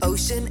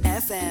Ocean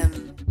FM.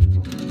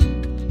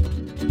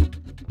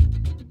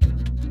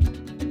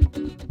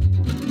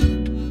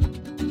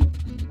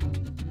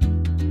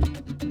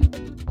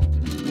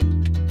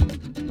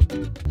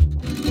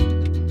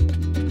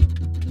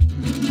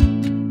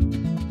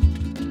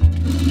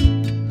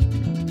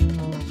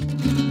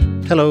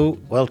 Hello,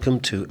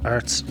 welcome to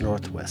Arts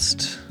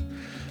Northwest.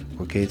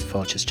 We're Gaith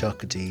Fáilte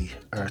Teachtaí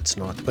Arts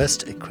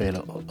Northwest ag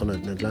Creala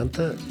in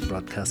Atlanta,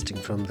 broadcasting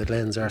from the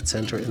Glens Arts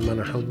Centre in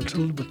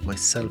Manorhamilton with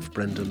myself,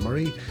 Brendan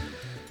Murray.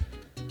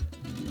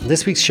 In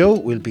this week's show,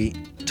 we'll be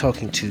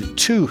talking to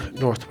two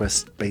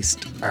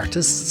Northwest-based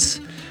artists,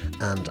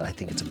 and I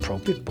think it's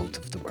appropriate both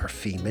of them are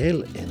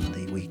female in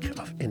the week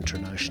of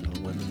International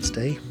Women's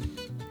Day.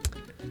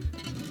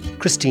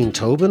 Christine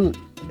Tobin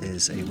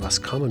is a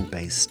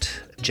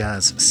Roscommon-based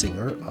jazz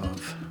singer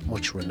of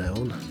much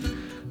renown,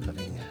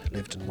 having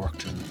lived and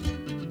worked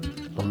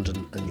in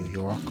London and New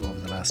York over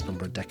the last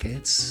number of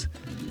decades.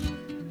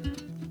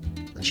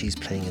 And she's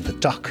playing in the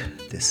Dock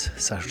this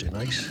Saturday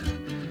night.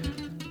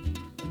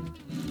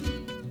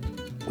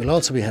 We'll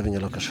also be having a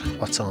look at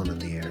what's on in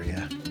the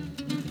area.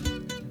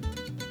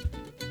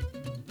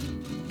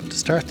 But to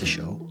start the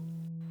show,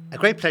 a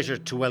great pleasure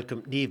to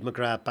welcome Niamh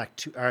McGrath back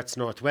to Arts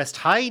Northwest.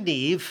 Hi,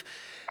 Niamh.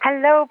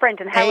 Hello,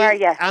 Brendan. How are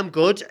you? I'm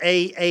good.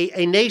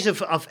 A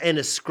native of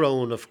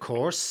Enniscrone, of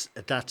course,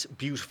 that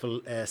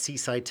beautiful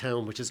seaside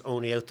town which is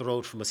only out the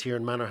road from us here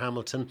in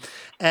Manorhamilton.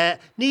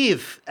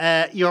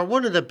 Niamh, you're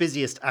one of the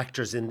busiest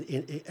actors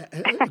in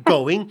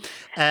going,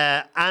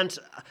 and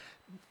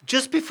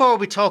just before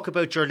we talk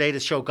about your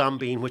latest show,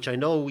 Gombeen, which I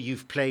know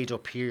you've played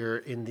up here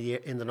in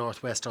the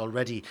Northwest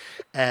already,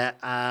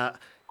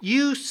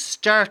 you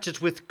started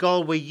with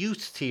Galway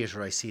Youth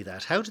Theatre. I see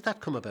that. How did that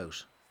come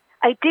about?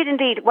 I did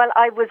indeed. Well,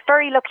 I was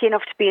very lucky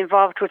enough to be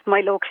involved with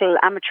my local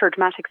amateur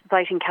dramatic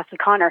society in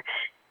Castleconnor,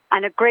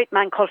 and a great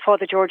man called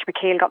Father George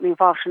McHale got me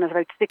involved when I was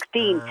about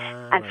 16.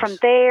 And right. From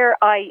there,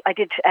 I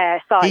did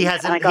science.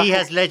 He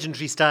has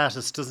legendary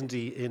status, doesn't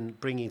he, in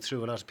bringing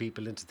through a lot of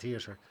people into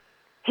theatre?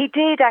 He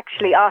did,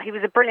 actually. He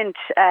was a brilliant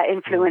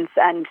influence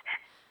and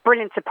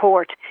brilliant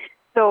support.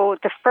 So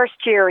the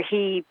first year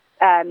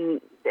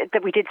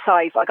that we did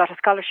Sive, I got a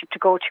scholarship to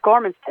go to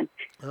Gormanston,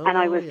 and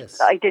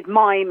I did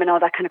mime and all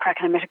that kind of crack,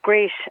 and I met a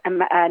great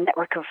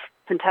network of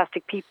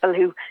fantastic people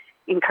who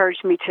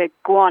encouraged me to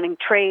go on and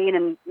train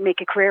and make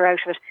a career out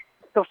of it.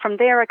 So from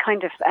there, I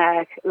kind of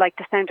liked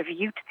the sound of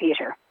youth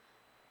theatre,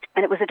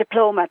 and it was a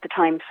diploma at the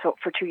time, so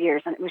for 2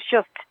 years, and it was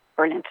just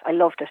brilliant. I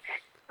loved it.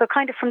 So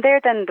kind of from there,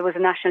 then there was a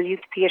National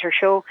Youth Theatre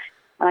show,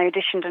 and I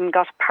auditioned and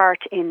got a part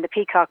in the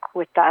Peacock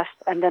with that,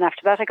 and then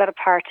after that, I got a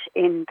part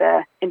in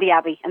the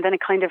Abbey, and then it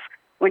kind of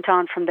went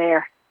on from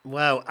there.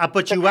 Wow!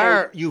 But you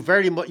are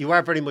very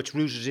much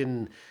rooted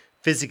in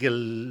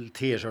physical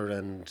theatre,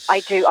 and I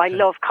do. I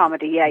love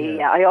comedy.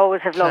 Yeah. I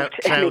always have loved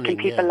making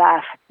people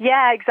laugh.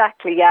 Yeah,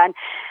 exactly. Yeah,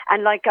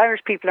 and like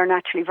Irish people are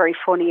naturally very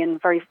funny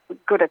and very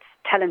good at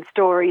telling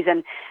stories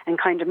and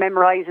kind of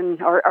memorising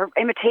or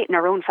imitating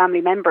our own family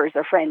members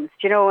or friends.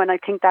 And I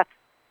think that's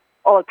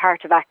all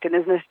part of acting,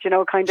 isn't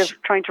it? Kind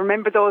of trying to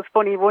remember those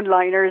funny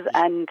one-liners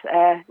and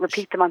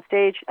repeat them on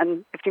stage.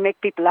 And if you make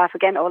people laugh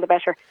again, all the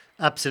better.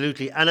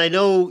 Absolutely. And I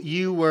know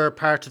you were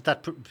part of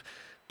that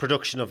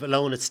production of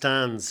Alone It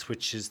Stands,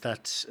 which is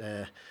that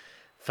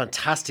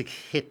fantastic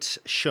hit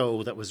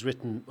show that was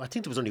written. I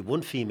think there was only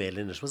one female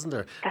in it, wasn't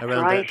there? That's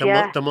around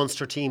right, the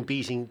Munster team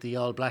beating the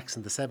All Blacks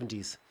in the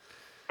 70s.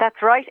 That's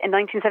right, in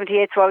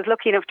 1978. So I was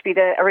lucky enough to be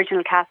the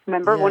original cast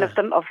member, one of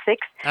them, of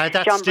 6.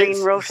 John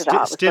Breen wrote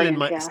it.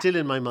 Still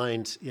in my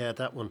mind, yeah,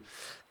 that one.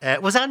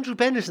 Was Andrew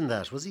Bennett in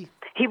that, was he?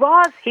 He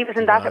was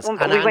in that at one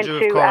point. And Andrew,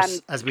 of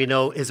course, as we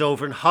know, is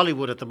over in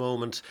Hollywood at the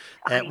moment,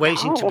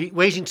 waiting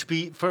to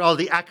be for all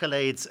the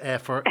accolades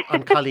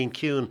on Colleen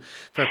Kuhn.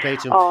 Fair play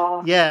to him.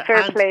 Oh, yeah,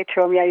 fair play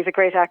to him. Yeah, he's a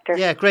great actor.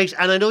 Yeah, great.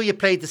 And I know you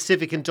played the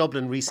Civic in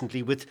Dublin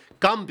recently with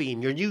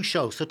Gombeen, your new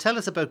show. So tell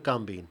us about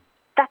Gombeen.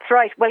 That's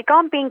right. Well,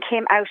 Gombeen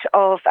came out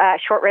of a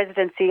short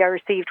residency I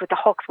received with the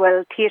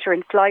Huxwell Theatre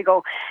in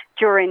Sligo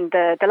during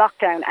the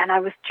lockdown. And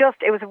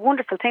it was a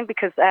wonderful thing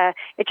because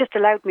it just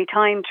allowed me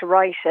time to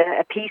write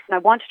a piece. And I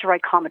wanted to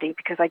write comedy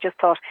because I just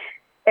thought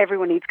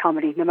everyone needs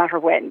comedy no matter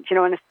when,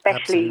 and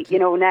especially,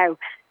 now.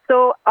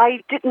 So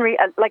I didn't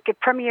it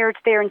premiered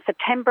there in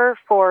September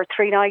for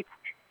 3 nights.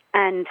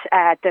 And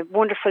the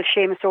wonderful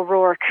Seamus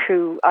O'Rourke,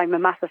 who I'm a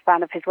massive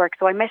fan of his work.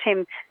 So I met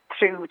him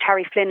through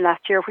Terry Flynn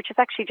last year, which has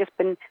actually just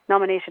been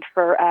nominated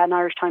for an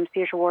Irish Times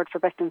Theatre Award for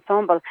Best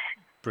Ensemble.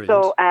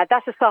 Brilliant. So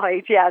that's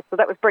aside, yeah, so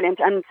that was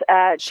brilliant. And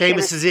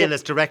Seamus is in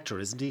as director,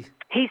 isn't he?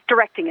 He's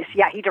directing it,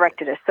 yeah, he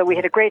directed it. So we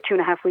had a great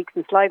 2.5 weeks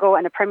in Sligo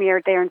and it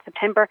premiered there in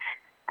September.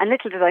 And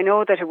little did I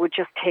know that it would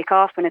just take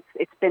off, and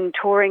it's been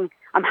touring.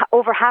 I'm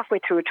over halfway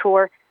through a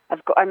tour.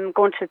 I'm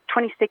going to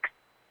 26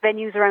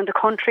 venues around the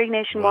country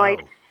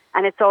nationwide. Wow.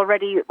 And it's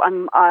already,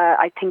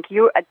 I think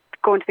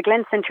going to the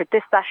Glen Centre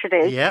this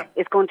Saturday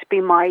is going to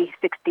be my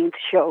 16th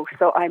show.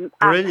 So I'm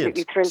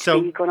absolutely thrilled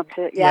to be going up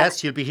to... Yeah.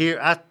 Yes, you'll be here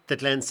at the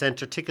Glen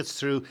Centre. Tickets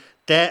through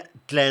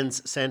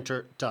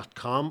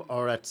theglenscentre.com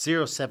or at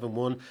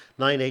 071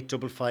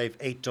 9855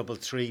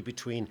 833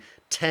 between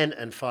 10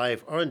 and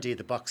 5, or indeed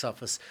the box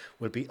office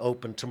will be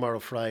open tomorrow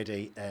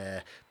Friday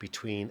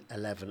between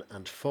 11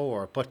 and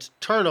 4. But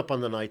turn up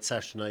on the night,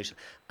 Saturday night,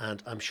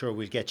 and I'm sure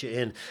we'll get you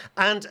in.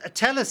 And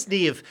tell us,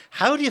 Niamh,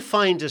 how do you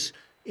find it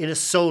in a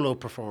solo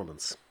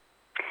performance?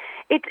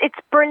 It's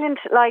brilliant,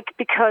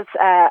 because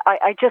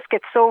I just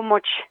get so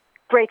much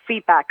great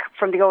feedback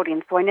from the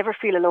audience, so I never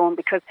feel alone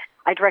because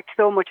I direct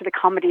so much of the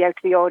comedy out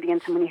to the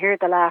audience, and when you hear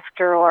the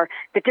laughter or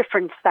the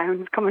different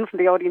sounds coming from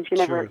the audience, you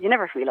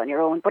never feel on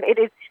your own. But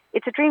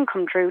it's a dream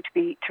come true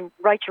to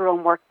write your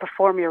own work,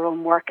 perform your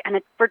own work,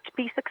 and for it to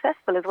be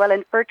successful as well,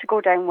 and for it to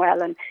go down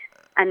well, and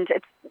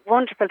it's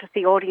wonderful to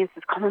see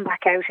audiences coming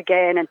back out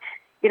again, and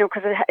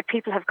because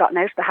people have gotten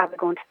out of the habit of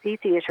going to see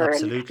theatre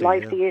and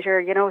live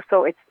theatre,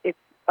 so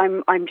I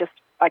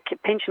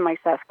keep pinching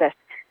myself that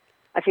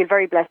I feel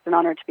very blessed and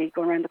honoured to be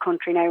going around the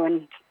country now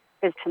and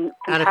visiting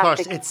fantastic, and of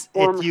course,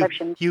 warm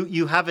receptions.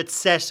 You have it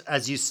set,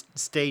 as you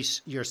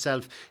state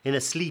yourself, in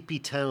a sleepy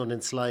town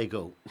in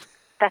Sligo.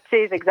 That's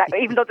it,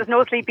 exactly. Even though there's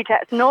no sleepy town,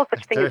 no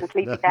such thing as a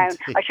sleepy town.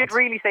 I should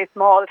really say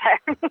small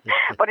town,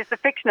 but it's a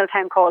fictional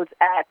town called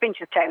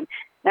Finchestown.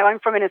 Now, I'm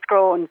from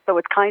Inniscrone, so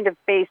it's kind of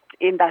based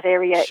in that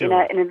area in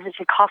a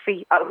little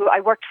coffee. I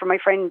worked for my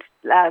friend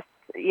last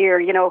year,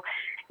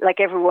 like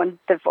everyone,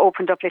 they've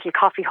opened up little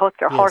coffee huts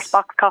or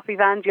horsebox coffee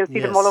vans. You'll see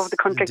them all over the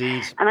country.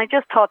 Indeed. And I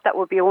just thought that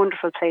would be a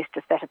wonderful place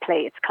to set a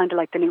play. It's kind of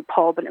like the new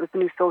pub, and it was the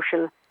new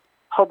social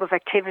hub of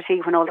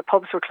activity when all the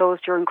pubs were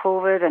closed during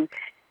COVID. And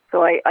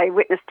so I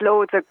witnessed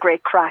loads of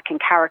great crack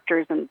and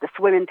characters, and the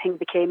swimming thing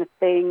became a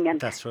thing. And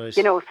that's right.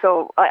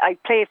 So I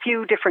play a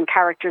few different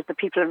characters that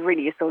people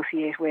really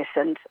associate with.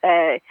 And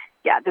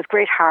there's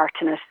great heart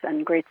in it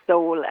and great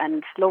soul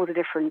and loads of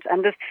different.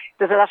 And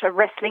there's a lot of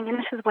wrestling in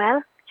it as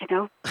well,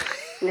 a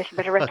little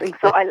bit of wrestling.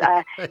 So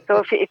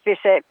so if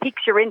it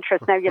piques your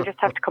interest now, you'll just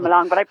have to come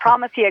along. But I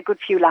promise you a good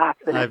few laughs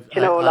in it,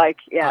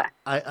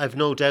 I've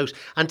no doubt.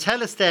 And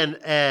tell us then,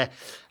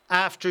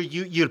 after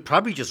you'll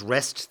probably just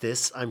rest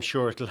this. I'm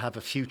sure it'll have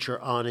a future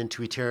on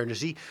into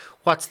eternity.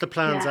 What's the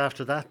plans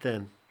after that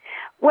then?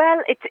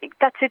 Well,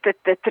 that's it.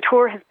 The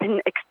tour has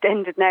been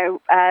extended now,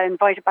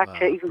 invited back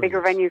to even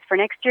bigger venues for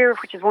next year,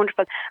 which is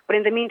wonderful. But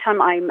in the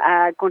meantime, I'm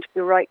going to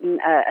be writing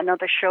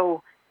another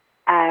show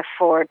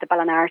for the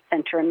Ballin Arts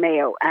Centre in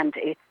Mayo, and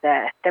it's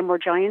Them Were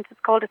Giants,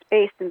 it's called. It's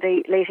based in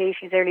the late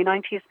 80s, early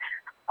 90s,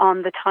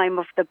 on the time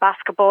of the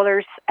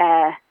basketballers.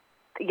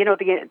 Played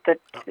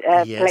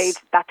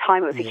that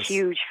time. It was a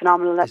huge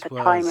phenomenon at the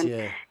time,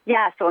 and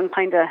so I'm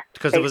kind of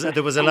because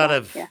there was a lot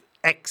of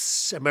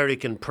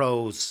ex-American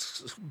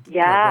pros.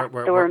 Yeah,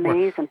 they were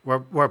amazing.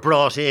 Were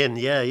brought in.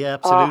 Yeah,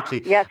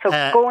 absolutely. So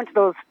going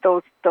to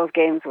those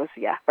games was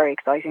very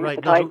exciting. Right,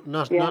 at the time.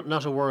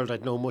 Not a world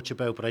I'd know much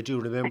about, but I do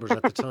remember it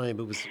at the time.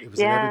 It was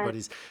in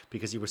everybody's,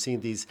 because you were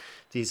seeing these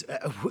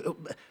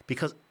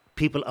because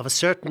people of a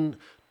certain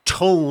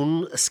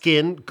tone,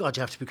 skin. God,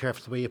 you have to be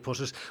careful the way you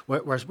put it.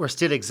 We're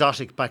still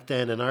exotic back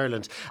then in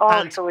Ireland.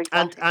 So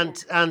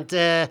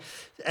exotic.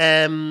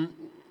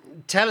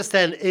 Tell us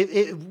then,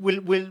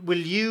 will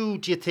you,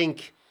 do you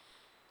think,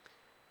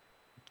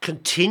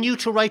 continue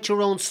to write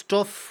your own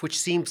stuff, which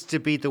seems to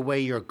be the way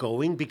you're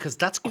going? Because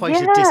that's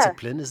quite a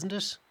discipline, isn't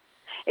it?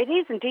 It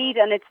is indeed,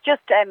 and it's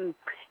just,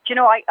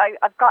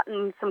 I've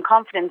gotten some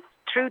confidence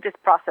through this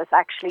process,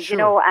 actually,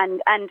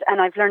 and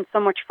I've learned so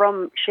much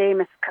from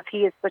Seamus, because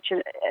he is such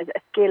a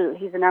skill.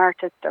 He's an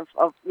artist of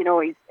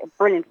he's a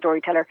brilliant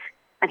storyteller.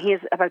 And he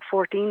has about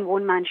 14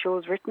 one-man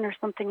shows written or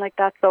something like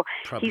that. So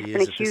he's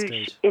been a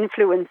huge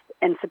influence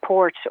and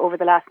support over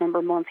the last number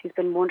of months. He's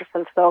been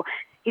wonderful. So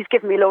he's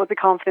given me loads of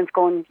confidence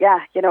going, you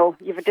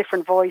have a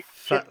different voice.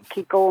 Just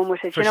keep going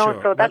with it, Sure.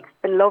 So that's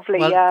been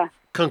lovely,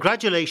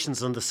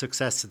 Congratulations on the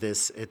success of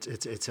this.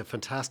 It's a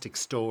fantastic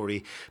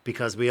story,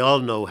 because we all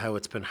know how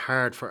it's been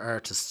hard for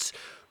artists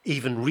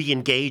even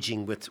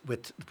re-engaging with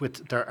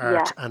their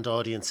art and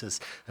audiences,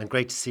 and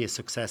great to see a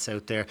success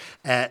out there.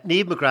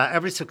 Niamh McGrath,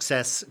 every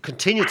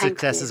continued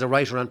success as a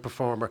writer and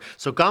performer.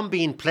 So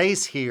Gombeen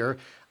plays here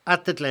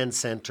at the Glen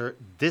Centre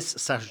this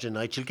Saturday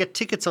night. You'll get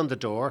tickets on the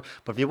door,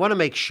 but if you want to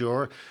make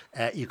sure,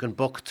 you can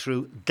book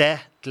through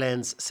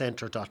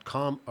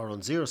theglenscentre.com or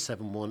on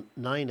 071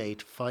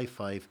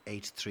 9855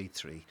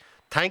 833.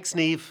 Thanks,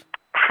 Niamh.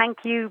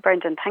 Thank you,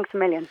 Brendan. Thanks a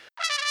million.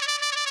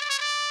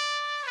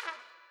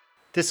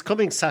 This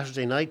coming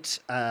Saturday night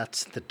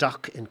at the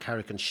Dock in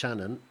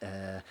Carrick-on-Shannon,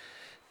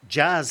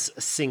 jazz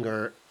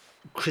singer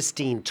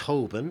Christine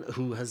Tobin,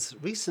 who has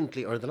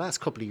recently, or the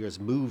last couple of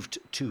years, moved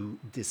to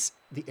the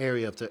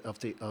area of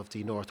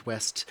the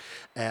Northwest,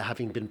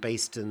 having been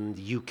based in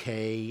the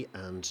UK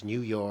and New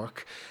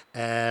York,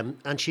 and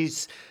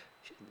she's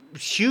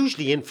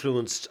hugely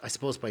influenced, I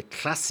suppose, by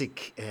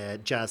classic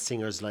jazz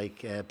singers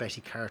like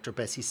Betty Carter,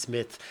 Bessie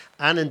Smith,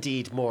 and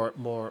indeed more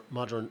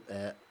modern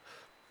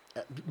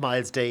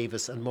Miles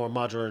Davis, and more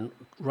modern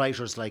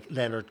writers like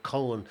Leonard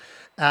Cohen.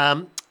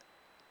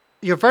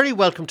 You're very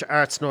welcome to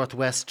Arts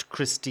Northwest,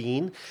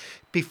 Christine.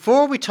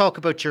 Before we talk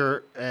about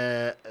your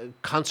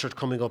concert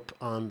coming up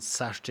on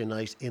Saturday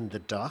night in the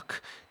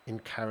Dock in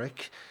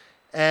Carrick,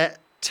 uh,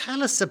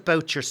 tell us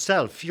about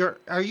yourself.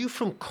 Are you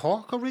from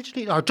Cork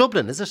originally, or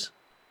Dublin? Is it?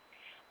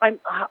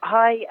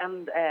 Hi,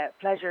 and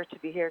pleasure to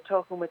be here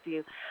talking with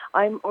you.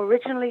 I'm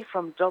originally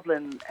from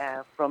Dublin,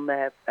 from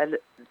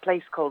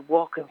place called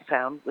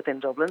Walkinstown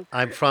within Dublin.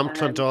 I'm from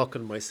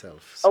Clondalkin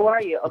myself. Oh, So.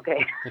 are you?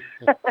 Okay.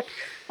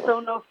 So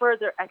no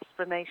further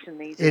explanation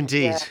needed.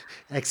 Indeed,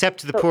 Yeah.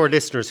 except to the So poor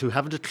listeners who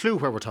haven't a clue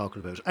where we're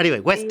talking about.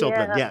 Anyway, West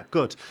Dublin, yeah, yeah,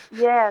 good.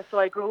 yeah. So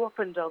I grew up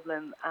in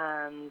Dublin,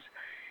 and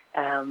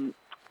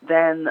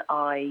then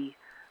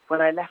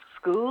when I left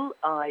school,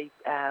 I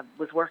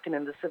was working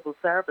in the civil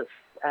service.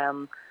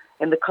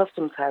 In the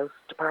Customs House,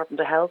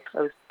 Department of Health.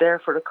 I was there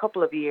for a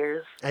couple of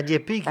years. And you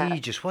big Uh,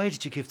 Aegis, why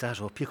did you give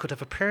that up? You could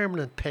have a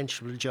permanent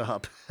pensionable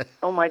job.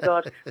 oh my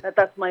God,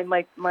 that's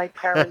my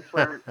parents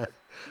were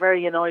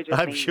very annoyed with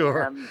I'm me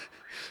sure.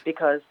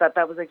 because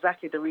that was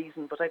exactly the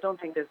reason. But I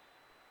don't think there's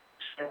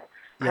Yeah.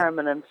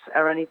 permanent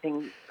or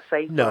anything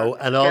safe or No,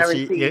 and also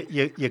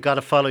guaranteed. you got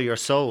to follow your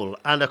soul.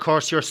 And of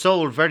course, your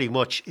soul very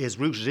much is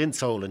rooted in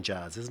soul and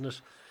jazz, isn't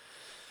it?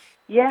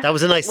 Yes, That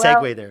was a nice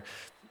well, segue there.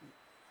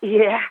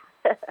 yeah,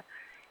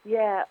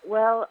 yeah.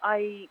 Well,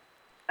 I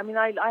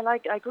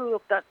grew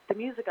up that the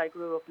music I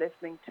grew up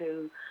listening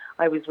to.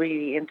 I was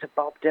really into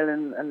Bob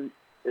Dylan and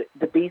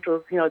the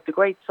Beatles. You know, the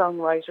great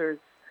songwriters.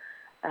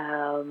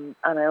 And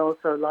I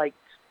also liked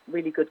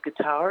really good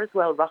guitar as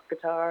well, rock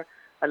guitar.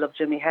 I love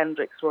Jimi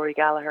Hendrix, Rory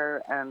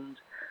Gallagher, and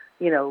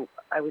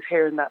I was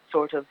hearing that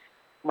sort of.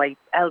 My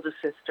eldest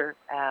sister,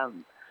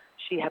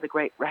 she had a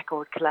great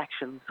record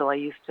collection, so I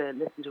used to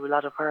listen to a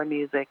lot of her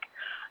music.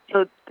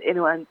 So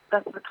and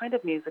that's the kind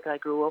of music I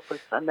grew up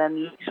with. And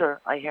then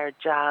later I heard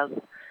jazz,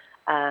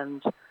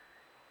 and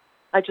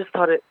I just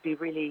thought it'd be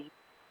really,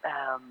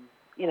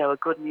 a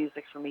good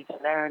music for me to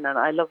learn. And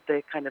I love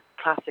the kind of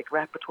classic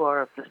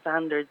repertoire of the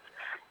standards,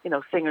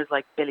 singers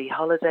like Billie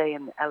Holiday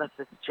and Ella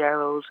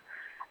Fitzgerald.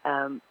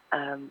 But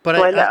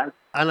So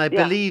I yeah.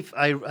 believe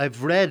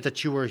I've read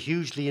that you were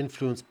hugely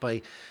influenced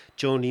by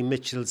Joni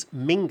Mitchell's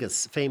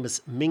Mingus, famous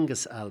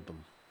Mingus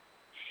album.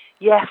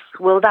 Yes,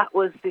 well, that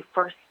was the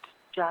first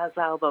jazz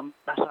album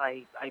that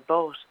I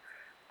bought.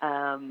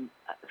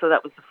 So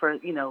that was the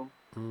first,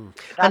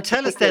 And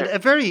tell us then, a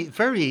very,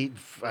 very,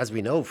 as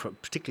we know, from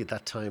particularly at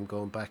that time,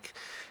 going back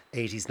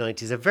 80s,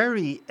 90s, a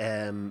very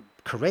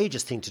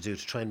courageous thing to do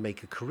to try and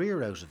make a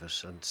career out of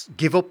it and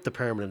give up the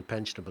permanent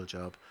pensionable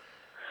job.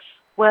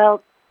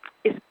 Well,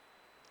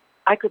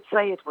 I could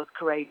say it was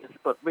courageous,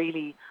 but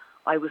really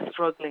I was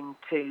struggling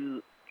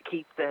to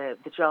keep the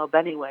job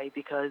anyway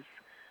because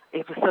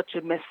it was such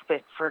a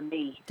misfit for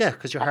me. Yeah,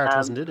 because your heart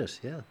wasn't in it,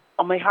 yeah.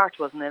 Oh, my heart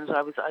wasn't in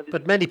it.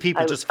 But many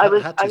people just I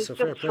had to, was so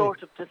fair just play.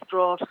 sort of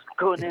distraught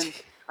going in.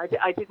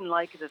 I didn't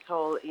like it at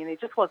all. It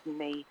just wasn't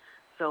me.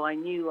 So I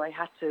knew I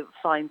had to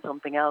find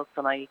something else.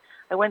 And I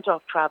went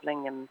off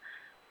traveling and,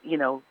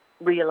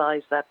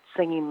 realized that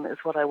singing is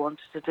what I wanted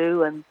to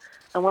do. And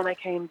when I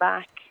came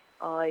back,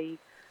 I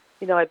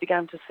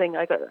began to sing.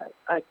 I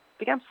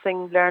began to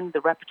sing, learn the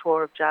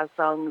repertoire of jazz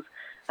songs,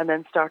 and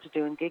then started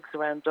doing gigs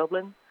around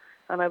Dublin.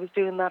 And I was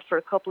doing that for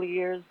a couple of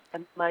years,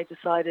 and I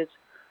decided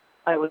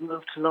I would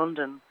move to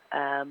London.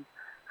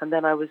 And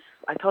then I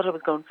thought I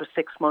was going for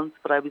 6 months,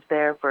 but I was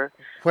there for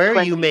Where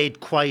 20. you made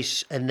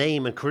quite a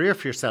name and career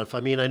for yourself.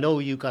 I mean, I know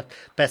you got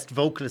Best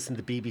Vocalist in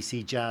the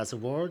BBC Jazz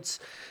Awards.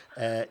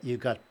 You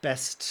got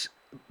Best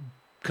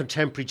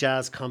Contemporary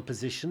Jazz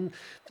Composition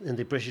in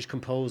the British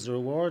Composer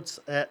Awards.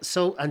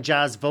 And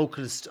Jazz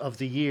Vocalist of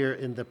the Year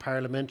in the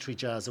Parliamentary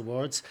Jazz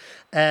Awards.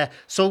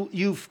 So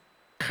you've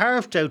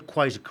carved out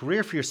quite a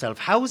career for yourself.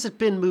 How has it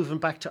been moving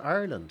back to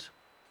Ireland?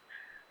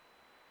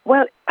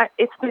 Well,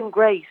 it's been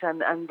great,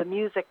 and the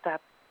music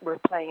that we're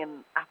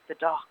playing at the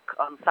Dock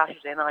on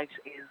Saturday night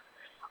is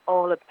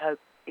all about,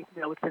 it's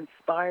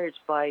inspired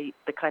by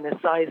the kind of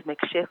seismic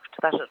shift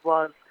that it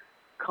was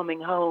coming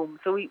home.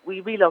 So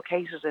we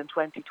relocated in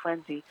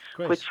 2020,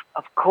 Great. which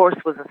of course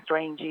was a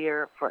strange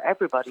year for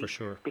everybody. For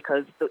sure.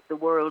 Because the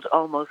world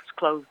almost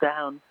closed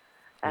down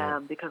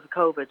because of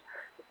COVID.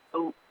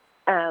 So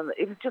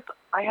it was just,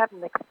 I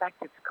hadn't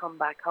expected to come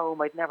back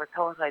home. I'd never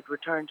thought I'd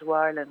return to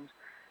Ireland.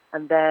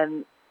 And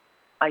then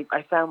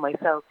I found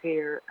myself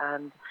here,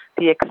 and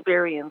the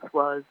experience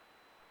was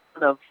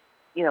one of,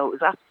 it was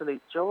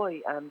absolute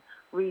joy and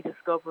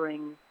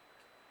rediscovering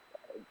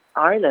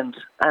Ireland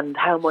and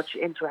how much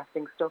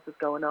interesting stuff is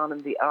going on in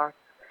the arts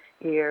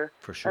here.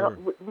 For sure.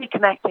 And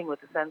reconnecting with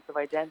a sense of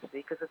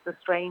identity, because it's a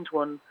strange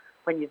one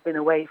when you've been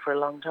away for a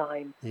long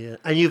time. Yeah,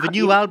 and you have a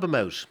new album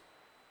out.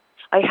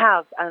 I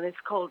have, and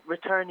it's called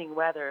Returning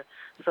Weather.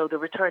 So the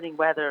Returning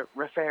Weather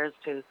refers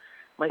to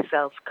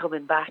myself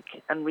coming back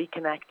and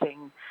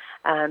reconnecting.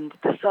 And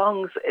the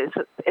songs,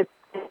 it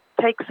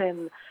takes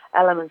in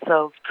elements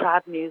of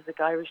trad music,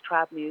 Irish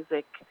trad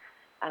music,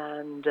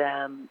 and,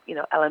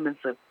 elements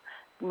of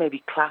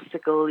maybe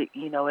classical,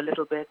 a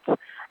little bit,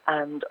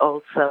 and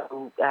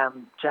also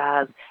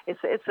jazz.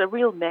 It's a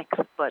real mix,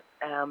 but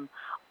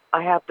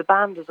I have the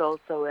band is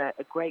also a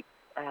great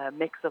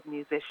mix of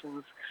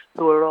musicians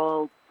who are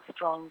all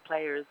strong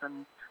players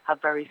and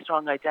have very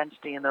strong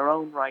identity in their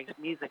own right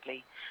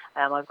musically.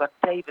 I've got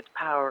David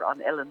Power on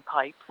uilleann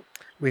pipes.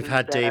 We've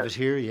had David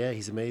here. Yeah,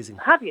 he's amazing.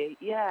 Have you?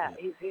 Yeah.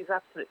 He's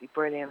absolutely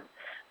brilliant.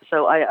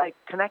 So I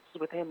connected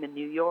with him in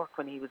New York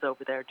when he was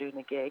over there doing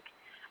a gig.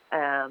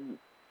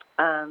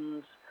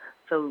 And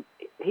so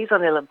he's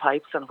on uilleann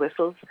pipes and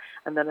whistles.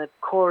 And then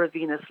Cora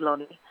Venus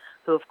Lunny,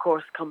 who of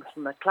course comes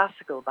from a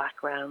classical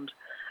background.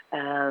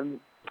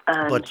 And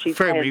but she's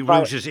firmly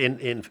rooted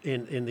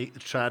in the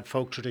trad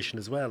folk tradition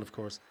as well, of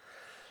course.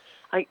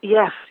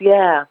 Yes,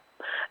 yeah.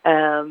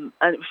 And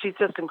she's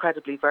just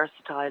incredibly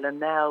versatile. And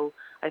now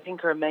I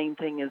think her main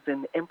thing is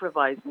in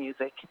improvised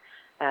music.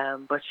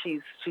 But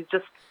she's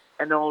just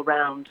an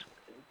all-round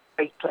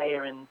great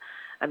player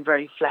and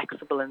very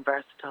flexible and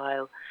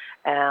versatile.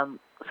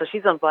 So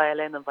she's on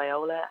violin and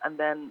viola. And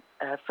then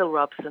Phil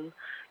Robson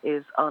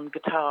is on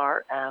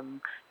guitar.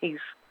 He's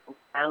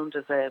renowned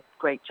as a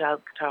great jazz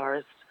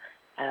guitarist.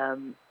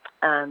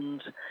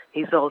 And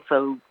he's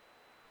also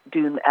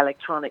doing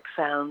electronic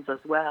sounds as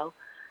well.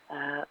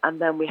 And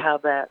then we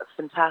have a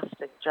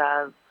fantastic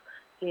jazz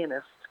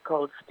pianist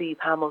called Steve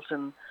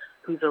Hamilton,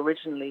 who's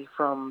originally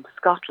from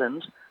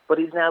Scotland, but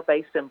he's now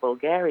based in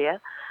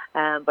Bulgaria.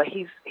 But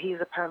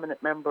he's a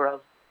permanent member of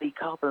Lee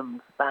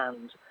Cobham's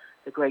band,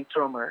 the great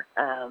drummer.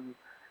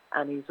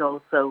 And he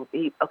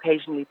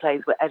occasionally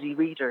plays with Eddie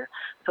Reader.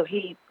 So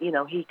he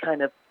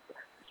kind of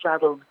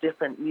straddles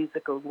different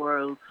musical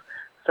worlds.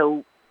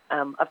 So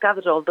I've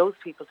gathered all those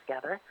people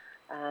together.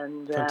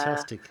 And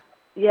fantastic.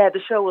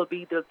 The show will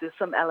be, there's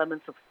some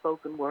elements of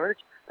spoken word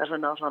that are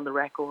not on the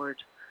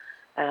record.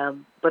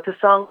 But the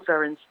songs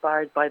are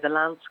inspired by the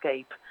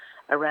landscape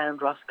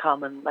around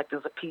Roscommon. Like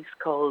there's a piece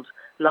called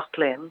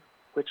Loughlin,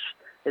 which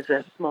is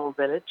a small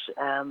village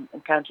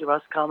in County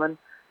Roscommon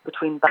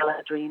between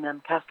Balladreen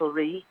and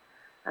Castlerea.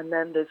 And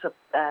then there's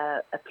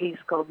a piece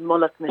called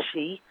Mullaght na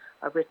Shee.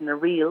 I've written a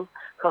reel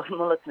called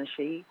Mullaght na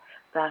Shee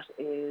that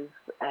is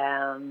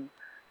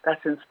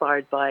that's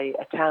inspired by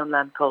a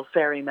townland called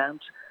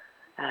Ferrymount.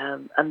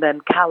 And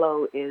then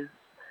Callow is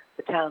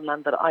the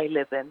townland that I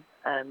live in,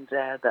 and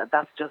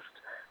that's just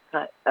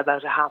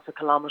about a half a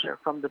kilometre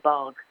from the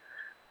bog.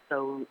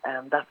 So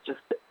that's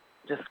just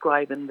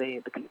describing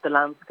the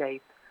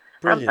landscape.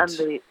 Brilliant.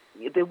 And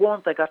the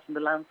warmth I got from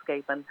the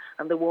landscape and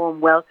the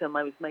warm welcome.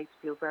 I was made to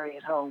feel very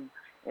at home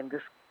in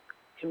this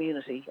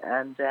community,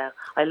 and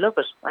I love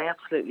it. I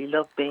absolutely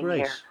love being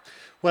here.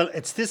 Well,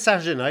 it's this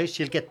Saturday night.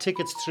 You'll get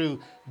tickets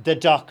through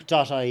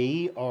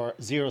thedoc.ie or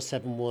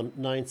 071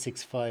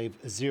 965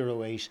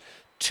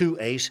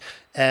 0828.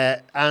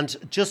 And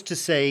just to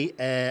say,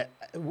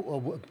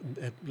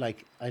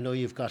 like, I know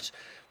you've got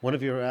one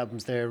of your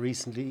albums there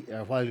recently,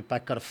 a while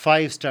back, got a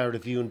 5-star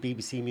review in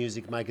BBC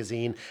Music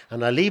Magazine.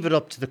 And I leave it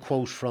up to the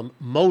quote from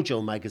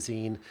Mojo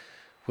Magazine,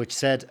 which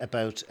said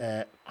about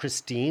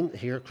Christine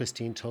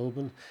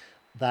Tobin,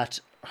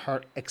 that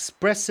her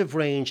expressive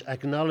range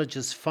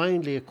acknowledges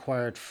finely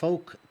acquired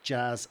folk,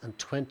 jazz and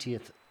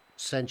 20th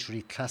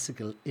century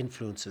classical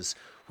influences,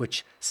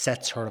 which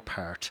sets her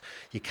apart.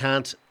 You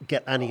can't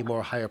get any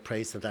more higher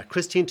praise than that.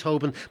 Christine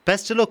Tobin,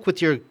 best of luck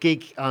with your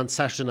gig on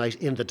Saturday night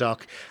in the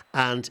Dock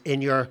and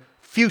in your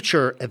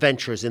future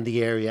adventures in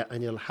the area,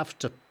 and you'll have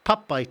to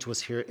pop by to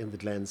us here in the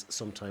Glens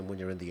sometime when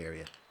you're in the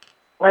area.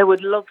 I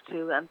would love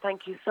to, and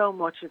thank you so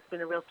much. It's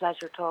been a real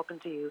pleasure talking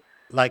to you.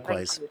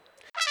 Likewise.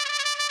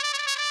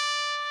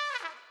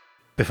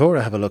 Before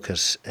I have a look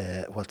at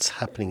what's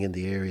happening in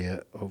the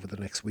area over the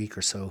next week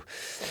or so,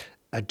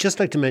 I'd just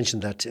like to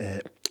mention that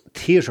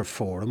Theatre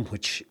Forum,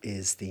 which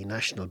is the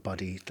national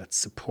body that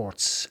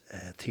supports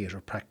theatre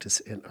practice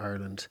in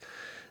Ireland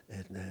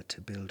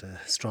to build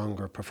a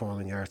stronger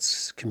performing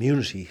arts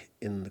community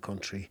in the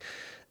country,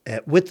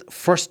 with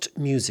First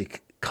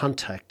Music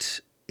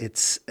Contact,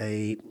 it's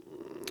an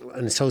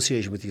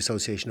association with the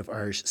Association of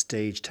Irish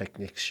Stage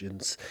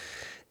Technicians,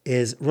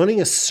 is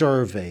running a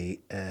survey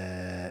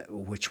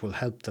which will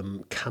help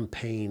them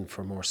campaign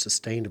for more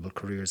sustainable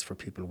careers for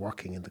people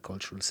working in the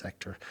cultural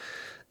sector.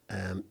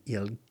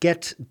 You'll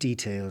get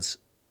details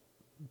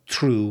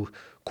through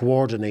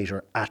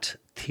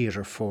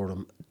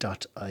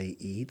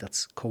coordinator@theatreforum.ie.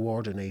 That's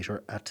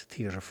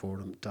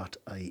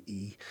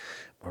coordinator@theatreforum.ie,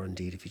 or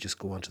indeed if you just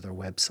go onto their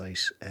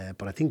website.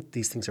 But I think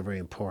these things are very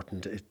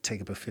important. It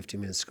take about 50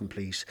 minutes to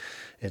complete.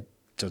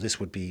 So this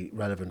would be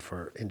relevant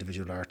for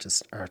individual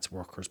artists, arts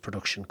workers,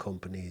 production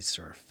companies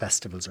or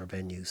festivals or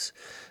venues,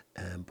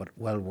 but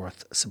well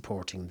worth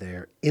supporting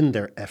in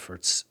their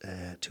efforts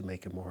to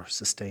make a more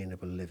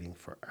sustainable living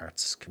for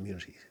arts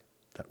community.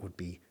 That would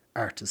be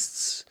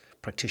artists,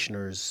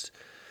 practitioners,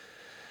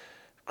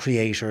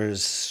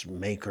 creators,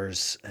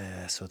 makers,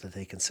 so that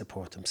they can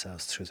support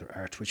themselves through their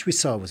art, which we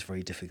saw was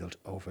very difficult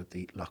over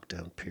the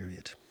lockdown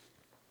period.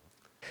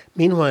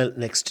 Meanwhile,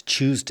 next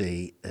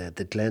Tuesday,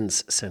 the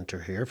Glens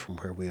Centre here, from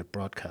where we are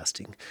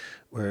broadcasting,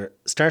 we're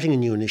starting a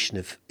new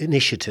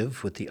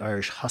initiative with the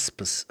Irish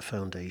Hospice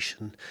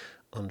Foundation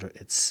under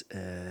its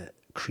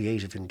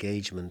creative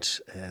engagement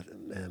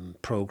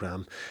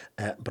programme.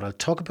 But I'll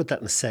talk about that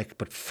in a sec.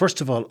 But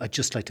first of all, I'd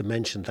just like to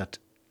mention that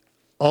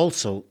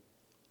also,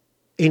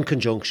 in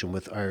conjunction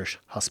with Irish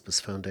Hospice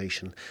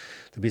Foundation,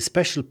 there'll be a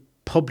special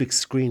public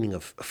screening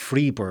of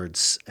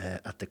Freebirds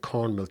at the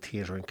Cornmill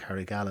Theatre in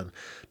Carrigallen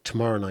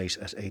tomorrow night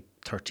at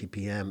 8:30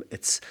 p.m.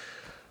 It's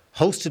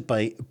hosted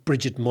by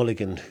Bridget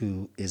Mulligan,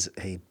 who is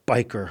a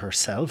biker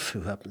herself,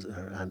 who happens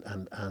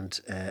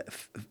and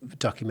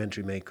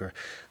documentary maker,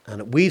 and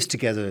it weaves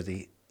together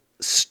the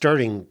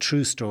stirring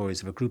true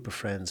stories of a group of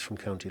friends from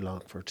County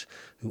Longford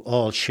who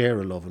all share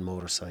a love in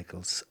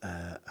motorcycles.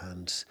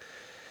 And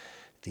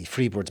the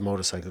Freebirds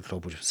Motorcycle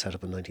Club, which was set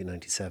up in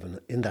 1997,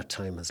 in that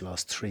time has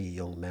lost 3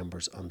 young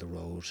members on the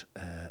road.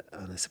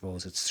 And I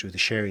suppose it's through the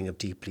sharing of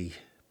deeply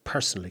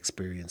personal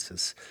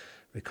experiences,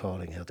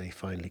 recalling how they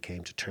finally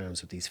came to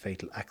terms with these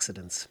fatal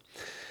accidents.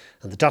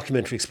 And the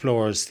documentary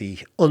explores the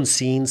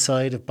unseen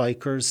side of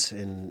bikers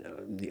in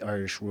the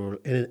Irish rural,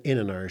 in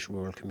an Irish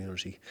rural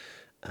community,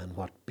 and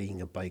what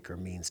being a biker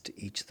means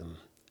to each of them.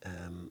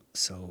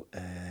 So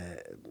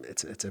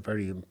it's a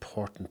very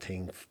important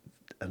thing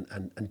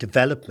and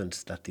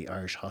development that the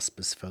Irish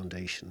Hospice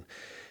Foundation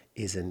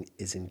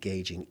is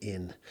engaging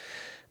in.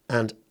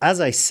 And as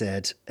I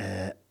said,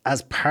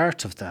 as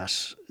part of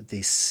that,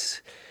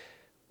 this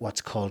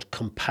what's called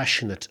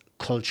Compassionate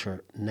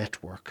Culture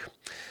Network.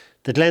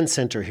 The Glen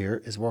Centre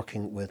here is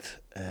working with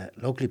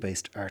locally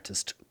based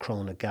artist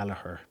Crona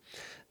Gallagher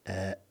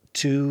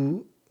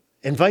to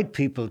invite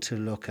people to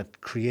look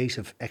at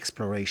creative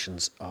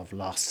explorations of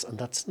loss. And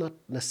that's not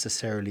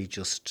necessarily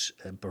just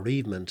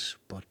bereavement,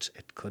 but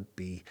it could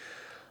be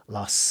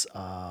loss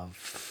of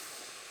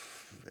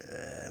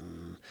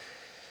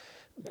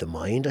the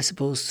mind, I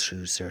suppose,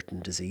 through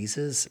certain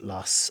diseases,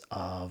 loss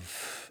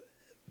of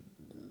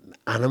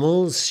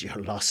animals, your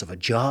loss of a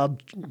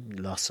job,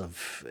 loss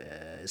of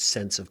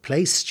sense of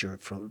place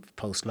from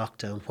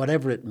post-lockdown,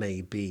 whatever it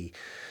may be.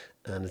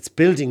 And it's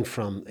building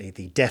from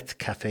the Death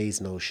Cafes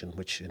notion,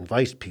 which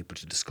invited people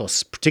to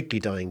discuss particularly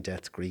dying,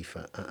 death, grief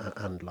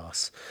and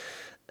loss.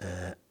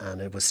 And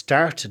it was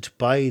started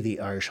by the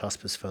Irish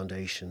Hospice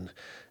Foundation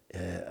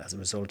as a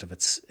result of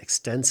its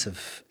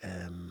extensive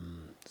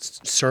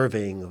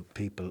surveying of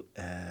people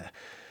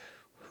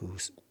who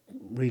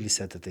really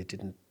said that they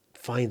didn't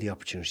find the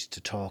opportunity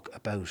to talk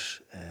about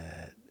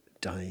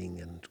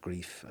dying and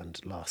grief and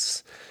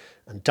loss.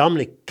 And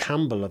Dominic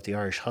Campbell of the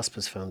Irish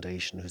Hospice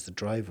Foundation, who's the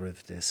driver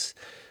of this,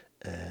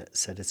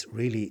 said it's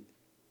really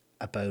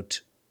about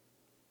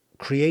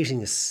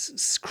creating a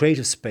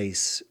creative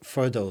space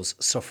for those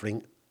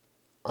suffering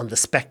on the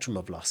spectrum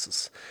of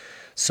losses.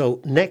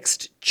 So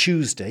next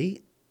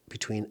Tuesday,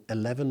 between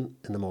 11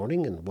 in the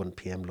morning and 1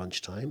 p.m.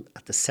 lunchtime,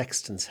 at the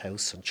Sexton's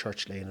House on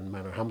Church Lane in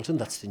Manorhamilton.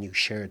 That's the new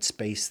shared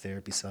space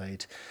there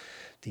beside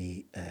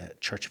the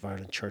Church of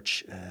Ireland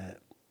Church.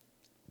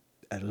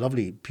 A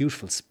lovely,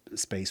 beautiful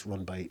space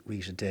run by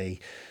Rita Day.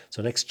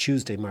 So next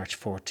Tuesday, March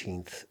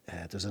 14th,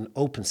 there's an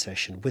open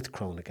session with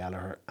Crona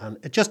Gallagher, and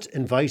just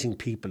inviting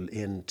people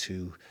in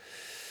to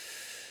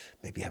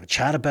maybe have a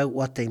chat about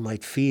what they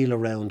might feel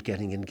around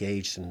getting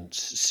engaged in a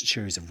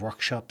series of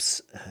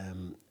workshops,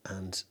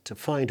 and to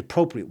find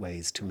appropriate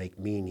ways to make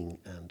meaning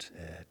and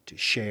to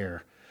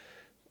share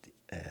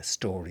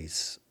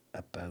stories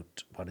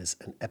about what is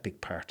an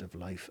epic part of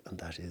life, and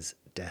that is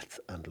death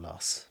and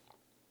loss.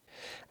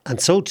 And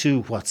so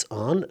too what's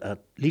on at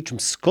Leitrim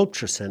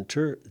Sculpture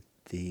Centre.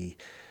 The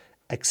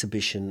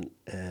exhibition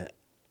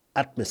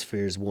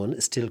Atmospheres 1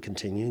 is still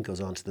continuing, goes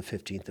on to the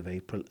 15th of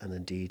April, and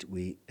indeed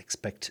we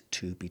expect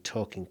to be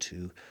talking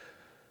to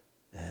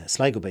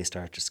Sligo-based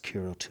artist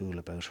Ciara O'Toole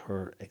about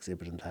her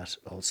exhibit and that,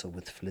 also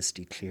with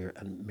Felicity Clear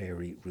and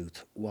Mary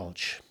Ruth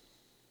Walsh.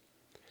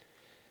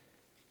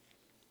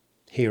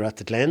 Here at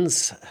the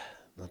Glens,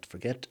 not to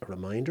forget, a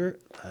reminder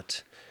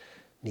that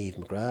Niamh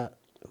McGrath,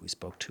 who we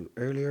spoke to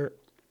earlier,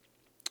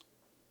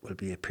 will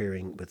be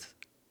appearing with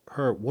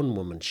her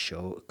one-woman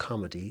show, a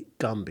comedy,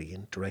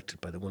 Gombian,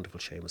 directed by the wonderful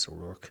Seamus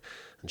O'Rourke.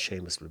 And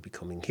Seamus will be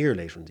coming here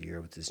later in the year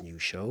with his new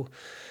show.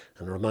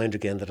 And a reminder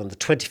again that on the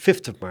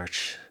 25th of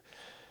March,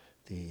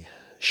 the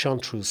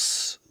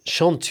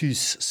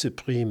Chanteuse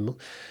Supreme,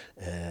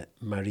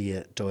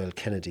 Maria Doyle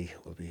Kennedy,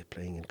 will be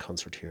playing in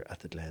concert here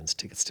at the Glens.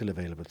 Tickets still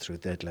available through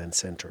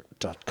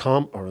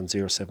theglencentre.com or on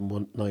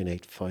 071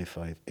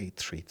 9855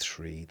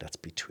 833. That's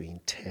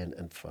between 10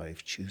 and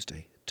 5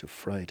 Tuesday to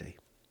Friday.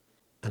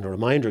 And a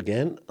reminder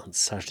again, on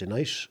Saturday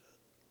night,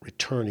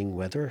 Returning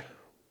Weather,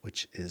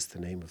 which is the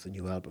name of the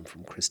new album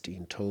from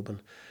Christine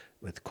Tobin,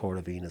 with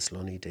Cora Venus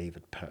Lunny,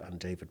 David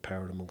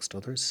Parrott, amongst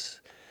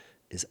others,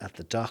 is at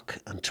the Dock.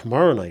 And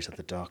tomorrow night at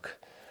the Dock,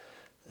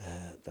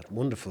 that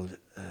wonderful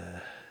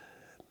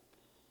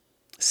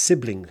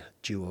sibling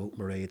duo,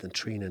 Mairead and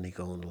Trina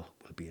Nigonal,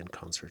 will be in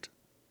concert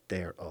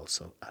there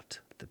also at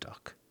the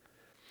Dock.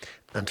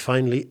 And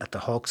finally, at the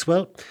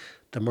Hawkswell,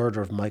 The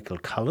Murder of Michael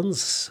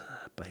Collins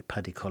by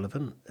Paddy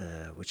Cullivan,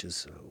 which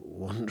is a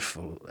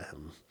wonderful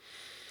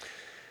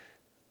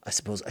I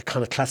suppose,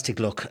 iconoclastic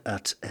look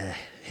at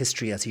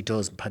history as he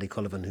does. Paddy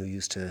Cullivan, who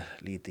used to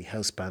lead the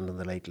house band on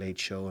the Late Late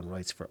Show and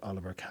writes for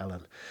Oliver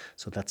Callan.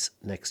 So that's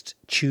next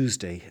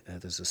Tuesday.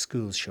 There's a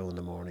school show in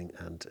the morning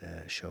and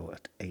a show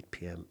at 8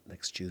 p.m.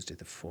 next Tuesday,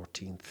 the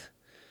 14th.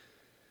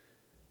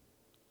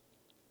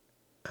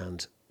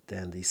 And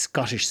then the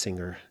Scottish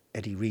singer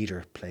Eddie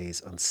Reader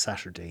plays on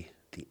Saturday,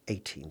 the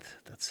 18th.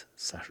 That's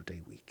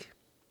Saturday week.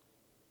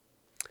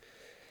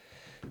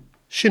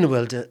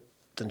 Shinawelde.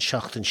 Den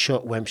seachtain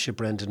seo weimse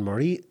Brendan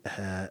Murray,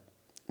 ní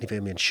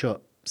bheith míon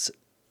seo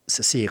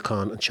sa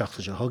siacán an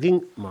seachtain seo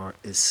hugging, mar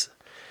is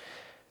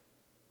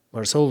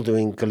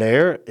óldúing go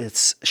léir,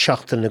 it's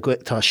seachtain na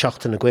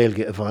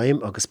Gaeilge a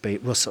bhaim agus bé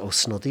Rusa ó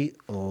Snoddy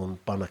ón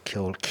Banna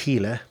Ceol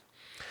Cíle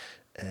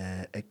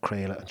ag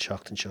creaile an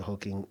seachtain seo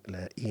hugging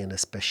le íana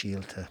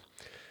speisialta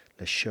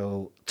le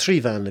seo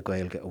tríbhean na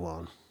Gaeilge a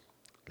bháin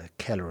le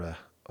Cellera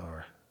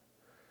or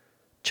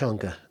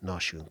Teanga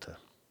Náisiúnta.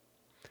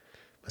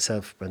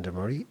 Myself, Brendan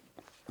Murray,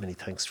 many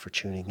thanks for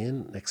tuning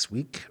in. Next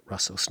week,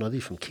 Ross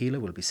O'Snoddy from Keela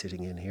will be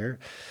sitting in here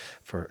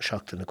for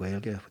Seachtain na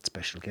Gaeilge with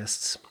special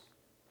guests.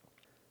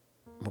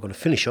 We're going to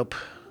finish up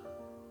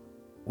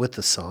with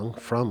the song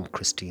from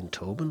Christine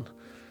Tobin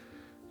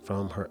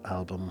from her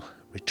album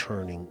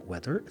Returning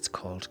Weather. It's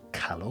called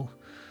Callow.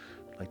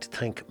 I'd like to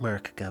thank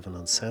Mark Gavin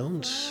on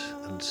sound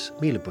and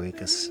Mila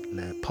Buigas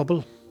le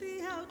Pobble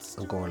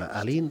and Gorla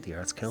Alien, the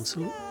Arts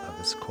Council,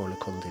 agus Corla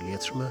Conde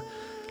Leitrim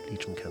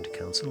County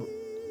Council.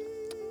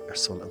 Our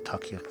son and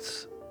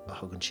Takiacht a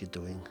hugan she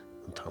doing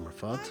on Tomer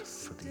Fod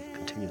for the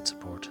continued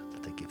support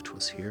that they give to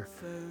us here.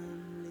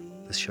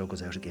 This show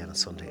goes out again on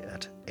Sunday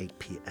at 8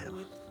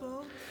 p.m.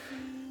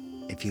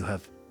 If you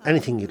have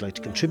anything you'd like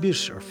to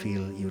contribute or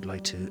feel you'd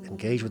like to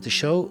engage with the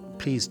show,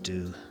 please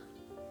do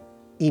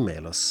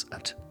email us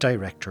at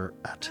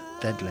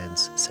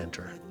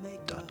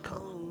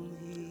director@deadlenscentre.com.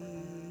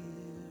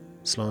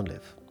 Slán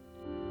live.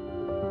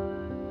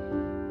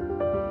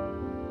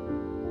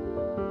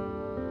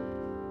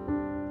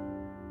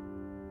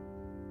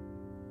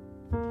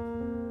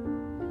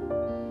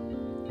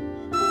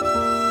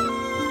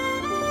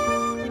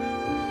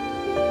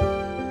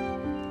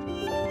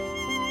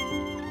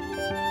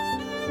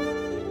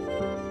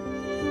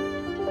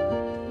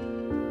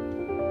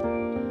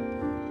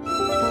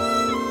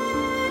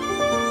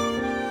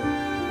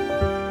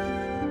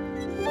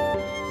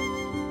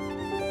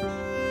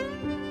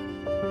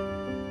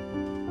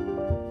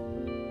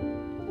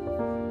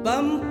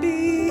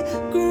 Bumpy,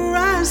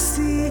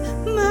 grassy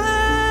mounds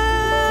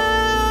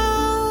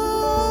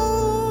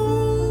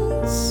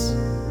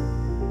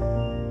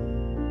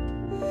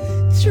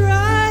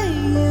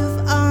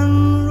thrive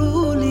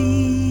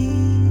unruly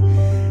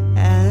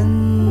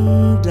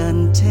and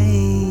untamed.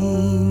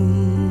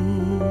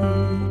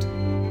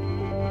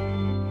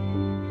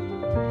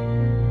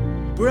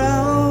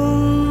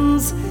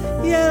 Browns,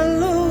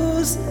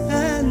 yellows,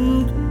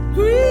 and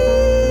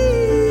greens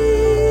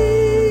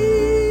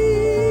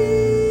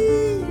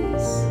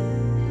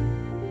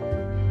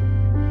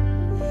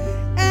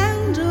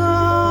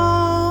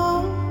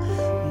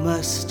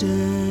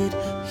mustard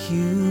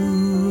hues.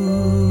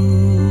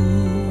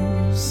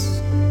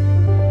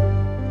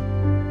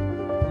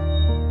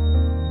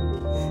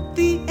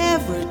 The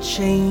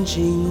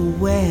ever-changing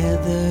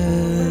weather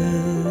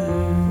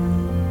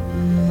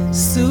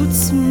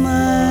suits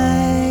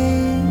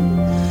my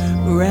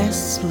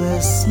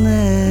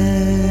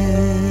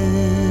restlessness.